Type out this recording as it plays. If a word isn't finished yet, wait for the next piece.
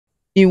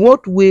In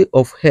what way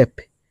of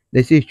help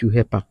they say you should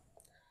help her?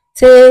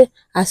 Say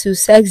as you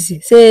sexy,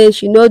 say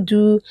she no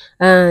do,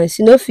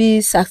 she no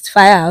fit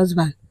satisfy her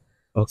husband.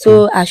 Okay.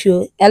 So I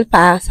should help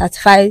her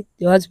satisfy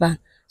the husband.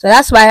 So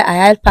that's why I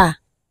help her.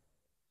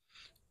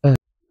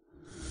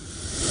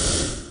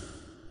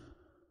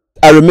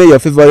 I remain your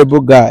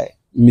favorable guy,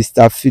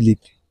 Mr. Philip.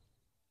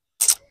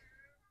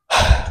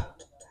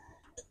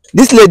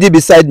 This lady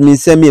beside me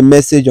sent me a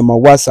message on my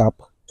WhatsApp.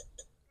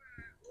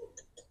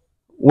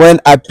 When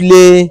I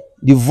play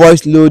the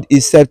voice load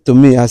is set to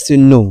me, I say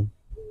no.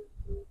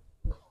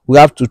 We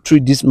have to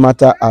treat this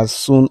matter as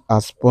soon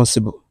as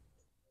possible.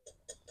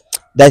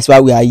 That's why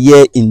we are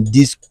here in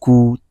this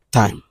cool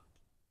time.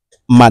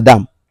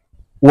 Madam,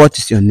 what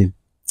is your name?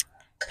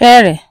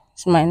 Pere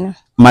is my name.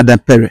 Madam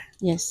Pere.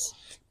 Yes.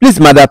 Please,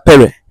 Madam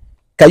Pere,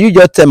 can you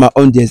just tell my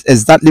audience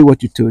exactly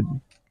what you told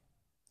me?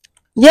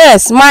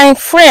 Yes, my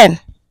friend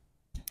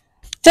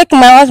take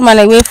my husband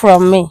away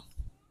from me.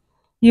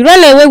 You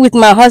run away with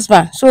my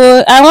husband.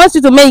 So I want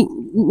you to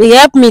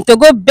help me to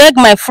go beg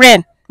my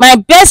friend, my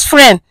best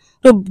friend,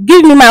 to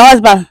give me my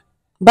husband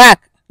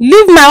back.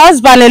 Leave my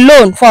husband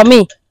alone for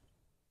me.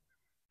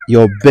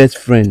 Your best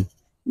friend?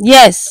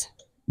 Yes.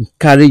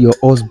 Carry your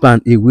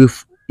husband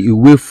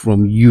away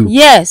from you?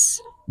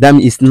 Yes. That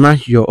means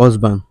snatch your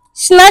husband?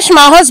 Snatch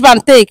my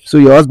husband take. So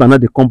your husband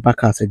not dey come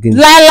back house again?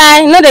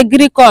 Lie, no dey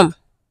gree come.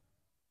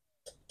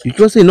 You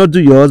just say not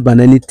do your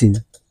husband anything?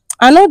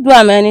 I no do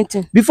am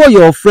anything. Before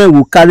your friend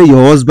will carry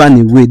your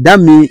husband away, that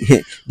means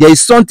there is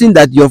something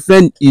that your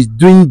friend is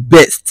doing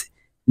best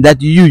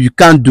that you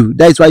can't do.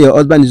 That is why your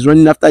husband is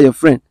running after your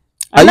friend.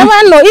 I never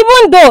know.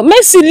 Even though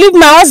makes you leave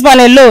my husband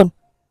alone.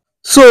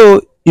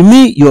 So you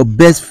mean your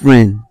best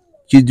friend,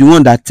 she's the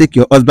one that take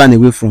your husband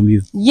away from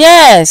you?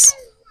 Yes.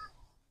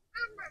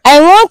 I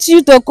want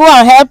you to go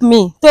and help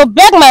me to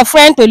beg my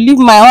friend to leave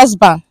my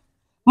husband.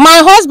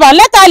 My husband,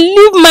 let her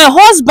leave my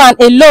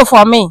husband alone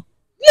for me.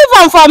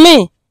 Leave him for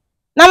me.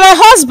 Now my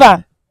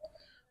husband.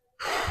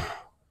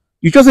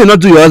 You just say not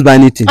do your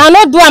husband anything? I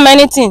not do him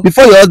anything.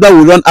 Before your husband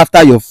will run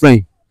after your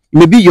friend,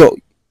 maybe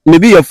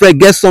your friend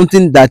gets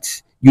something that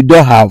you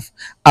don't have.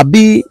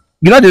 Abi,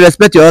 you know they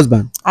respect your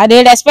husband? I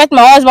dey respect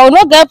my husband. We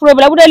no get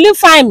problem. We dey live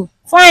fine.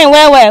 Fine,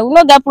 well. We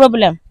no get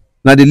problem.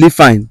 Now they live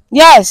fine?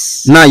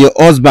 Yes. Now your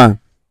husband,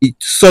 it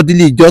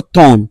suddenly just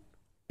turn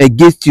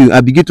against you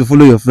and begin to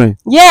follow your friend?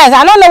 Yes,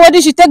 I don't know what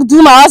you should take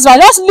do my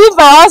husband. Just leave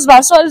my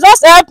husband. So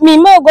just help me.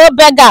 May go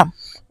beg am.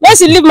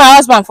 Let's leave my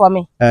husband for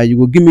me. You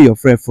will give me your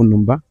friend phone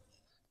number.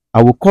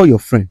 I will call your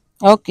friend.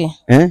 Okay.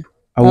 I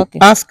will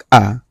ask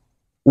her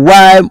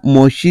why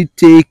must she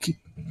take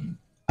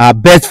her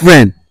best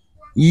friend,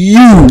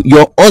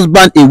 your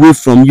husband, away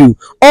from you.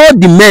 All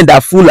the men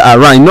that fool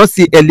around, you not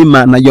see early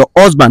man, na your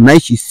husband now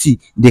she see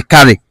they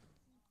carry.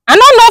 I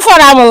don't know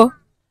for am.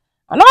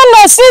 I don't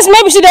know, since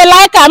maybe she dey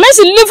like her, maybe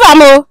she leave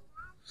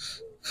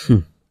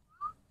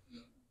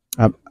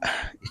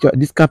am.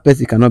 This kind of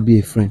person cannot be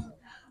a friend.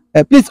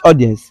 Please,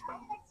 audience,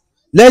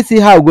 let's see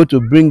how we go to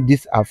bring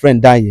this our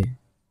friend down here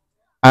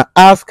and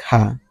ask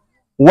her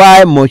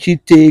why must she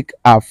take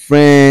her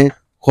friend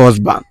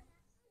husband.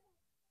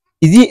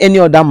 Is there any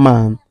other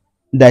man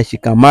that she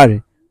can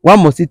marry? Why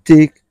must she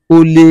take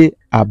only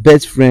her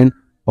best friend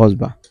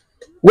husband?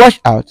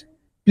 Watch out.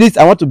 Please,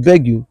 I want to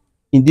beg you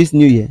in this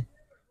new year,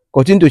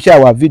 continue to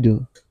share our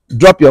video,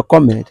 drop your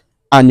comment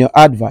and your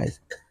advice,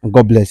 and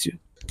God bless you.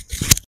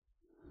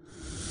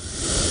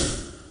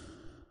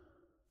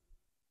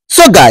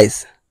 So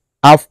guys,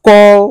 I've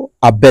called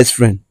her best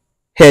friend,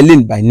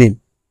 Helen by name.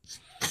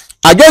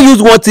 I just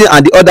use one thing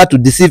and the other to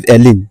deceive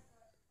Helen.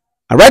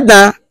 And right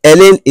now,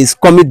 Helen is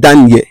coming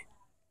down here.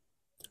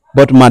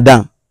 But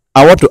madam,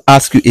 I want to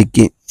ask you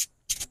again.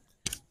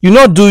 You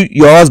not do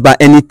your husband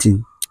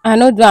anything? I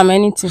not do am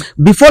anything.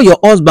 Before your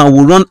husband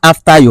will run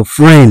after your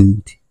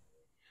friend,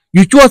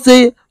 you just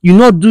say you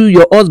not do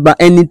your husband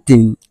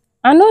anything?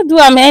 I not do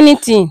am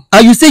anything.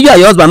 And you say you and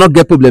your husband not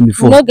get problem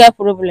before? No get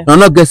problem. No,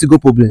 not get single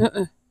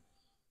problem?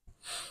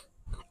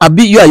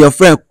 Abi you and your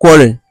friend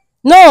quarrel?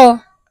 No.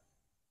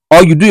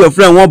 Or you do your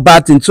friend one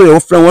bad thing so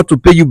your friend want to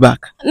pay you back?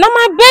 Na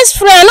my best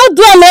friend, I no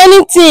do am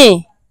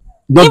anything.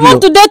 Even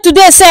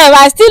today sef,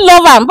 I still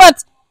love am.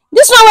 But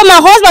this one wey my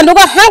husband dey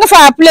go hang for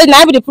her place,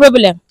 na be the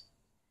problem.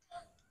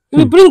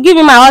 You give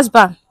me my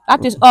husband.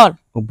 That is all.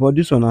 Oh, but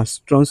this one has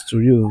strong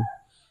to you.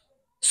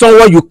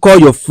 Someone you call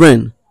your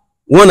friend,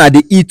 one at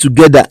the eat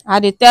together, I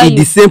dey tell in you.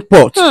 the same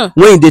pot.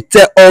 When they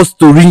tell all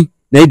story,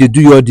 now they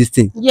do you all this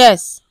thing.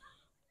 Yes.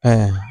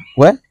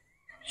 Well,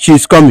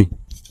 she's coming.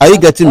 Are you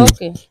getting me?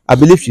 Okay. I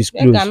believe she's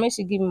close. I make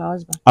she give me my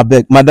husband. I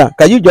beg, madam,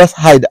 can you just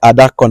hide at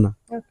that corner?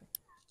 Okay.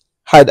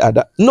 Hide at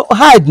that. No,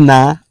 hide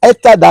now.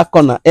 Enter that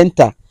corner.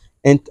 Enter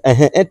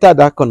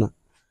that corner.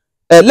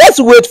 Let's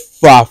wait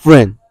for our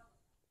friend,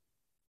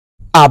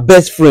 our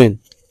best friend,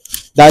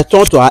 that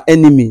turned to her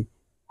enemy.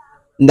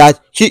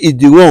 That she is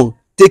the one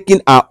taking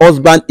her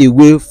husband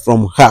away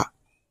from her.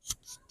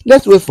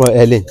 Let's wait for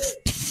Helen.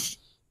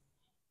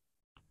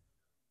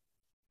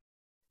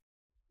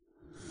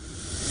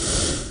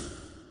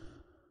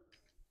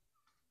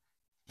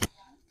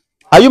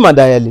 Are you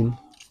Mother Helen?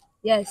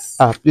 Yes.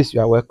 Please,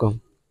 you are welcome.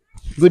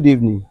 Good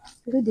evening.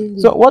 Good evening.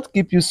 So, what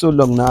keep you so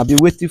long now? I've been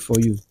waiting for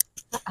you.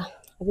 I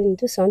didn't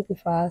do something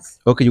for us.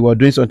 Okay, you were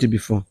doing something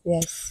before.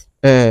 Yes.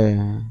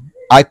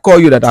 I call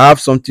you that I have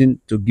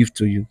something to give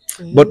to you.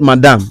 But,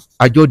 madam,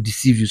 I just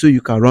deceive you so you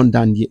can run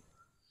down here.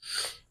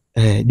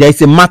 There is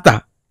a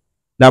matter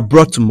that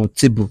brought to my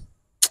table.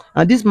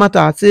 And this matter,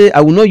 I say,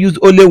 I will not use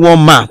only one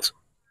mouth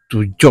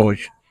to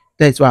judge.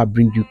 That is why I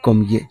bring you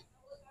come here.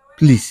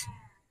 Please,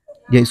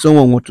 there is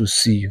someone want to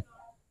see you.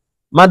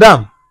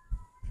 Madam,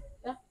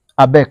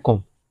 abeg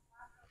come.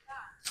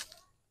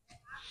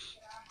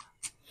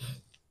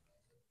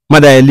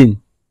 Mother Helen,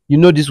 you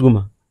know this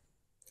woman?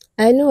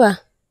 I know her.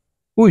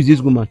 Who is this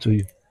woman to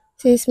you?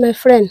 She is my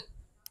friend.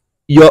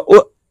 Your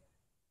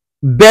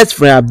best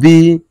friend,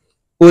 abi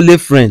only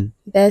friend?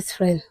 Best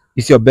friend.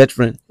 Is your best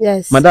friend?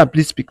 Yes. Madam,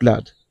 please speak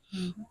loud.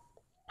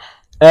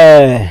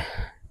 Pere,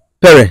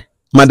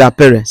 Madam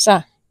Pere.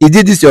 Sir. Is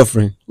this your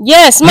friend?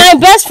 Yes, my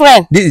best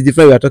friend. This is the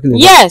friend we are talking about?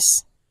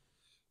 Yes.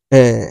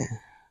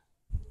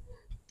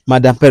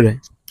 Madam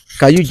Pere,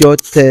 can you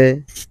just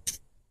tell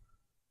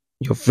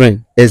your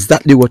friend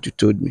exactly what you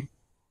told me?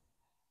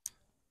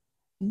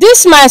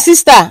 This my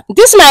sister,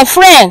 this my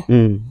friend,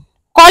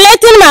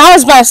 collecting my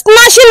husband,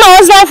 snatching my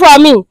husband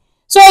from me.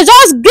 So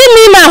just give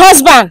me my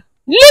husband.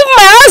 Leave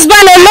my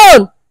husband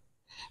alone.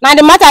 Now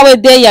the matter wey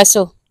dey here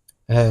so.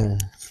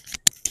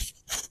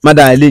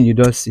 Madam Helen, you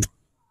don't see.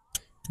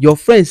 Your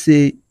friend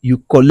say you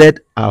collect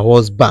her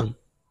husband.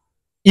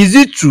 Is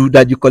it true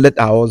that you collect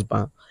her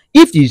husband?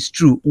 If it's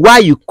true, why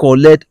you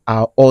collect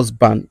her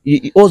husband?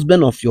 The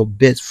husband of your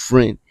best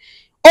friend.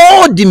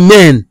 All the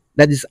men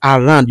that is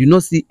around, you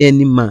not see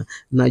any man.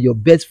 Now your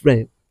best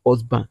friend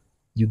husband,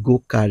 you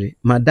go carry.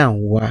 Madam,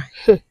 why?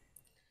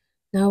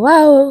 Now,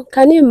 wow,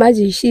 can you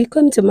imagine? She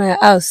came to my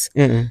house,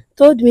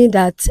 told me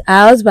that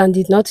her husband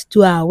did not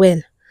do her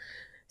well.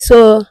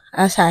 So,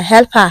 as I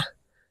help her,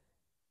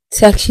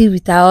 sexy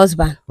with her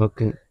husband.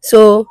 Okay.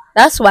 So,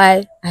 that's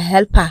why I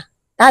help her.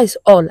 That is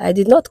all. I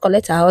did not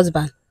collect her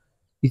husband.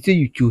 You say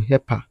you should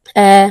help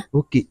her.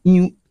 Okay.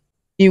 In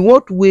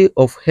what way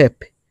of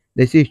help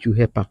they say you should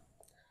help her?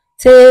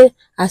 Say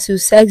as you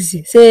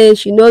sexy, say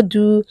she no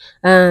do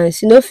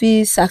she no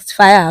fit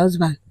satisfy her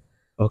husband.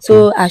 Okay.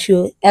 So I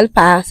should help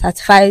her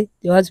satisfy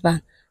the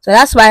husband. So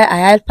that's why I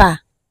help her.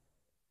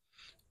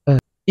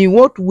 In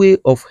what way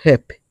of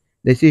help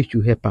they say you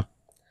should help her?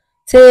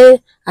 Say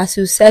as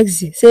you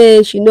sexy,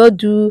 say she no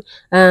do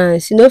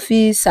she no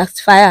fit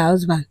satisfy her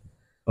husband.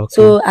 Okay.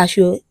 So I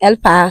should help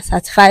her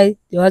satisfy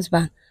the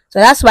husband. So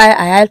that's why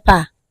I help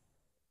her.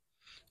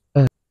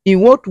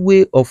 In what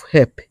way of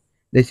help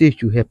they say you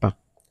should help her?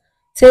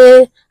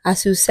 Say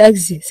as you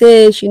sexy,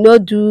 say she no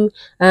do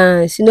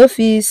she no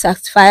fit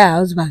satisfy her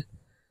husband.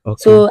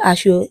 Okay. So I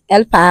should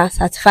help her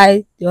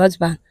satisfy the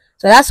husband.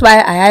 So that's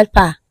why I help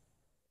her.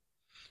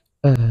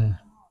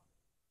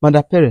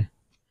 Madam Pere,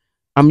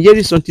 I'm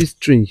hearing something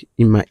strange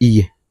in my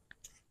ear.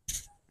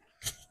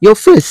 Your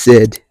friend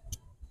said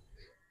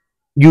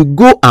you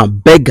go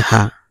and beg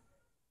her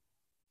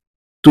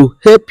to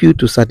help you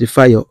to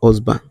satisfy your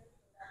husband.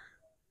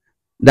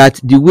 That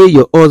the way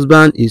your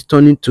husband is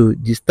turning to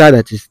the star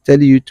that is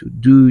telling you to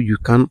do, you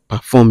can't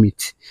perform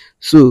it.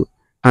 So,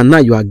 and now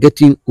you are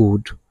getting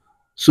old.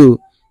 So,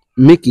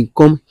 make him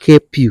come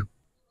help you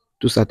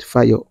to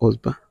satisfy your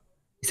husband.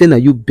 He said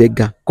that you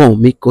beggar,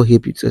 come make her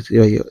help you to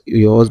satisfy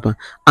your husband.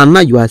 And now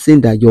you are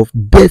saying that your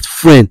best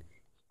friend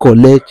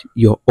collect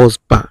your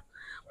husband.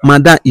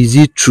 Madam, is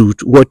it true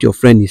what your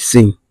friend is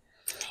saying?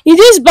 Is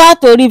this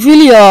bad to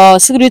reveal your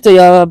secret to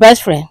your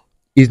best friend?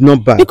 It's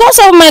not bad. Because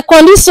of my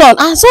condition,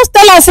 I just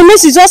tell her, say, make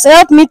she just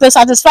help me to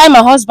satisfy my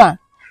husband.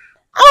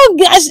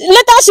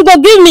 Later she go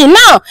give me.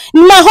 Now,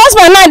 my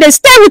husband now, they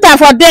stay with her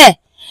for there.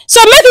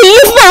 So make you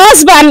leave my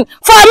husband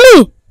for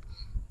me.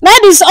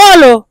 That is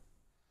all. Oh.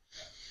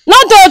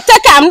 Not to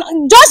take her,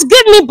 just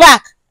give me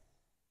back.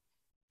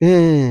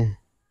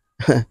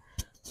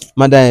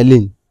 Madam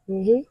Helen,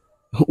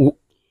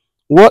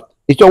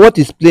 what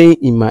is playing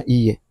in my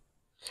ear?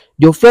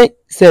 Your friend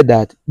said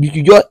that you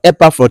should just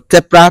help her for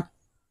temporary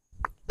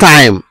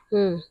time.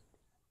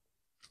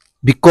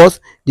 Because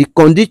the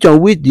condition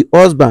which the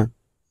husband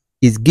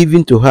is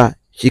giving to her,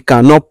 she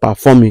cannot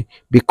perform it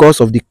because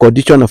of the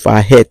condition of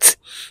her health.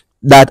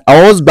 That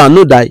her husband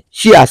know that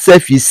she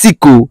herself is sick,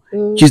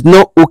 she's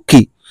not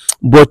okay,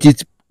 but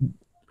it's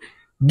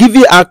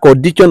giving her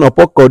condition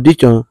upon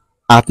condition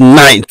at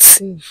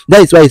night.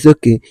 That is why it's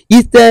okay.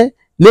 Instead,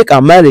 make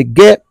her marriage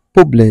get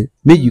problem,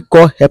 make you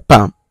call help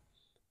am.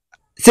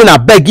 Say na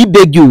beg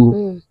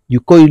you, you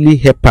call really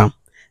help am.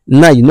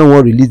 Now you no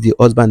wan release the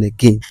husband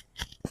again.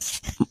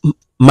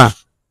 Ma,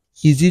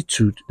 is it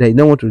true that you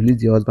don't want to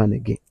release the husband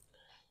again?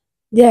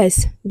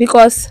 Yes,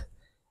 because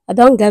I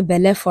don't get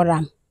belle for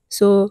am.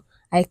 So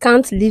I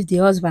can't leave the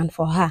husband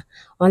for her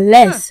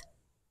unless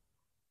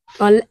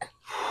Oh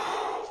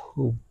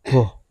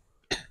boy,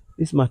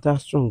 this matter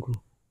strong.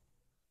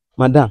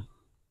 Madam.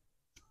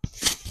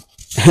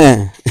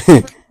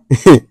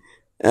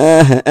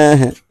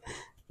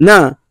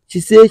 Now she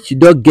say she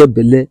don't get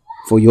belle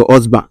for your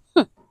husband,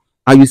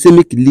 and you say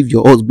make you leave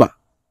your husband.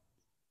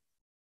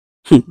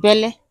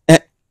 Belle.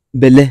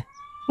 Belle.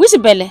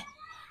 Which belle?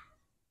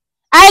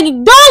 I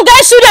don't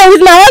get children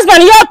with my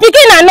husband. You're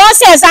picking a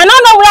nonsense. I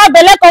don't know where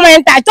belle come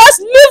enter. Just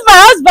leave my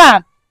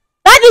husband.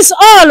 That is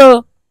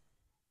all.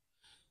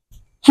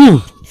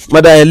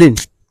 Mother Helen,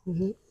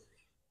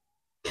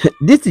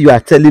 this you are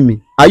telling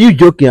me, are you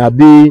joking,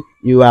 abi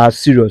you are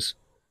serious?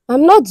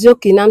 I'm not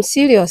joking, I'm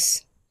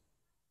serious.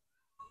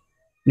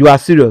 You are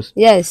serious?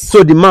 Yes.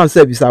 So the man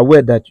self is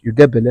aware that you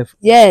get belle?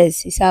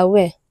 Yes, he's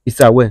aware. He's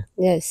aware?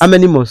 Yes. How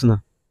many months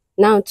now?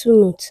 Now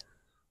 2 months.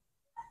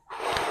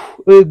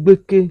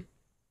 Egbeke.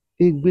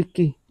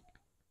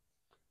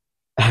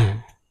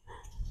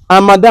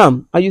 And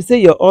madam, and you say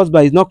your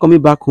husband is not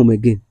coming back home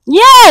again?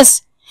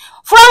 Yes.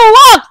 From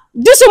work,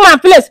 this woman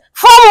place.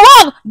 From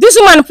work, this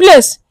woman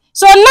place.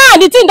 So now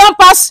the thing don't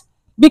pass.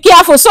 Be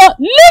careful. So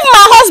leave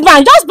my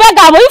husband. Just beg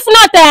her. If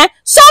not,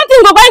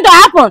 something go going to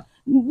happen.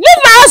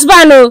 Leave my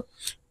husband.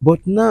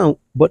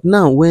 But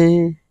now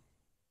when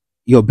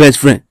your best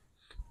friend,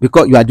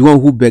 because you are the one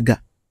who beg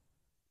her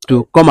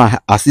to come and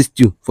assist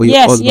you for your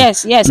husband.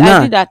 Yes, now,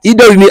 I did that. He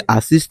don't really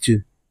assist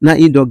you. Now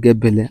he don't get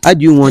belle. How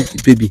do you want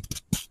the baby?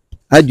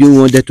 How do you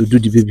want them to do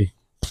the baby?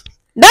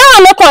 That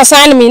one no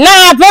concern me.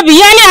 Nah, baby,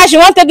 anyhow she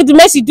want to take it to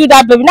Messi do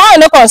that, baby. Now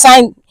no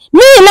concern me.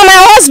 No,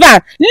 my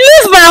husband.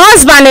 Leave my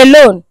husband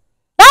alone.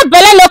 That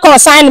belle no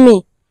concern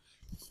me.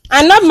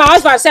 And not my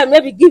husband said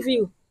maybe give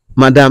you.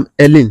 Madam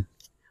Ellen,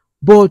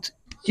 but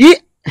she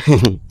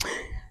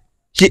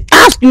she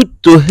asked you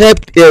to help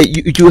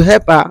you to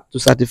help her to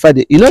certify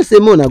the. You know, say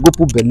Mona go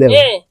put belle.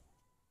 Yeah.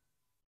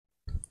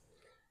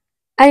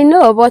 I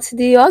know, but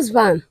the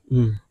husband,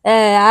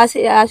 as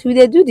we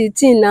dey do the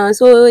thing now,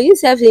 so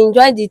himself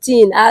enjoy the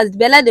thing as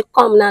belle dey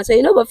come now, so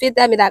you no go fit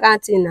tell me that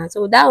kind thing now.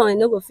 So that one you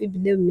no go fit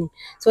believe me.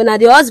 So now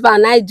the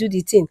husband now do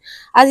the thing.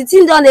 As the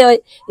thing don dey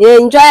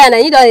enjoy and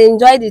he don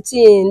enjoy the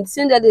thing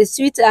don dey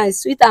sweet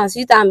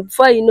and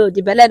before you know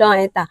the belle don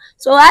enter.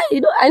 So I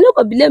no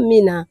go believe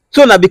me now.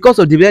 So now because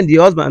of the belle, the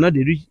husband not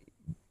dey reach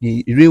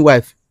the real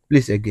wife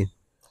place again.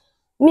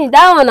 Me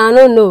that one I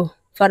no know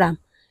for am.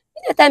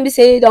 The time be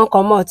say he don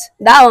comot,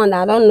 that one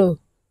I don't know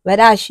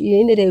whether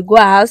he need to go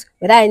house,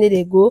 whether he need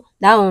to go,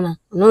 that one I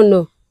no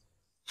know.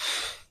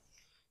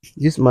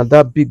 This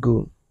matter big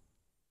o.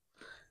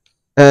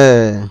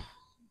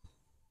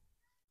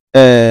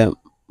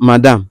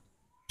 Madam,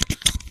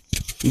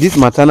 this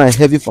matter na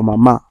heavy for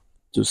mama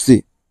to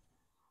say.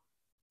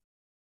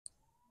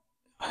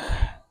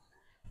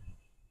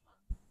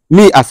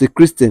 Me as a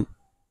Christian,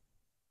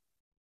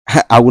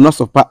 I will not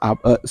support. I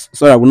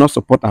will not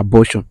support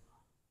abortion.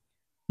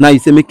 Now you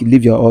say make you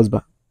leave your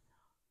husband.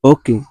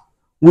 Okay,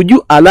 would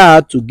you allow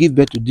her to give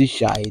birth to this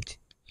child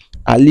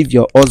and leave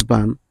your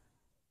husband,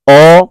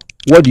 or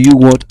what do you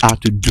want her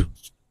to do?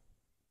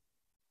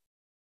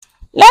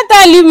 Let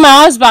her leave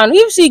my husband.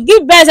 If she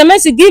give birth, I mean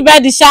she give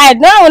birth the child.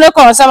 No one no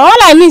concern. All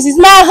I mean is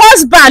my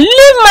husband.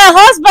 Leave my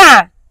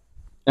husband.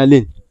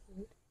 Ellen,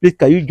 please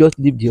can you just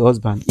leave the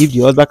husband if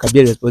the husband can be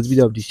a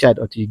responsibility of the child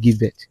until you give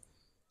birth?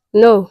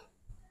 No.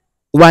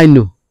 Why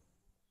no?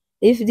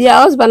 If the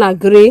husband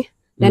agree,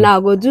 then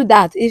I'll go do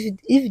that. If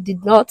he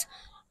did not,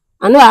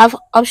 I no have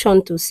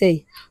option to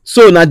say.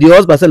 So now the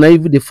husband say na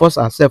even dey force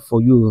herself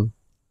for you.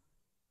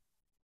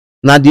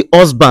 Now the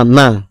husband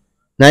now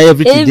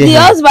everything. If the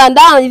husband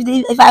down,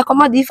 if I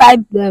comot, if I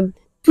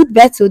put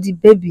birth to the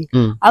baby,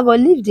 I go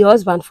leave the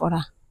husband for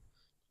her.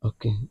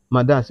 Okay,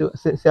 madam,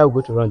 say I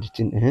will go to run the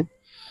thing.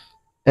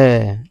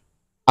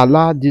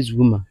 Allow this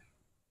woman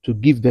to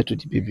give birth to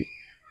the baby.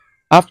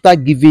 After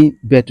giving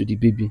birth to the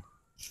baby,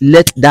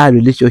 let that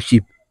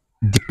relationship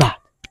depart.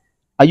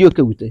 Are you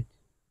okay with it?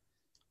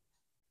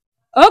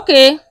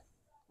 Okay,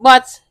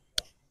 but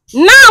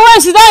now when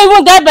she don't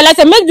even get belle,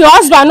 make the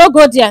husband no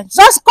go there.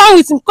 Just come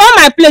with him, come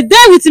my place,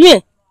 dey with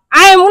me.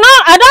 I don't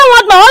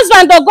want my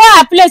husband to go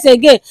her place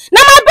again. Now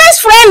my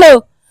best friend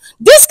oh,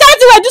 this kind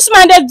thing wey this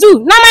man dey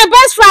do. Now my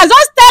best friend,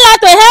 just tell her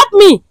to help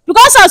me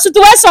because of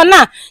situation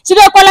now. She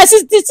dey collect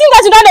the thing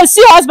that you don dey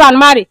see husband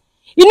marry.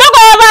 You no go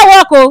ever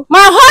work oh.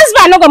 My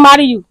husband no go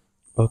marry you.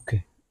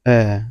 Okay.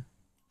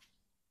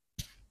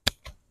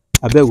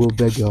 Abeg will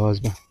beg your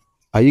husband.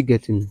 Are you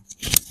getting me?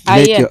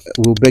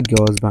 Will beg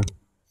your husband.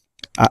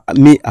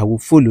 Me, I will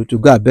follow to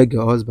go and beg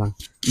your husband.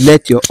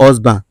 Let your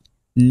husband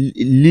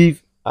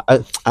leave.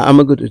 I'm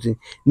not going to say.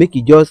 Make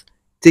you just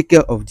take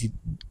care of the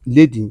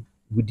lady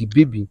with the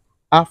baby.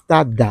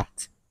 After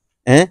that,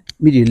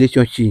 make the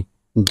relationship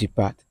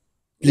depart.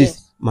 Please,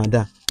 yes.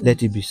 Madam,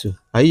 let it be so.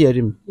 Are you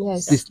hearing me?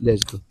 Yes. Please,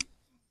 let's go.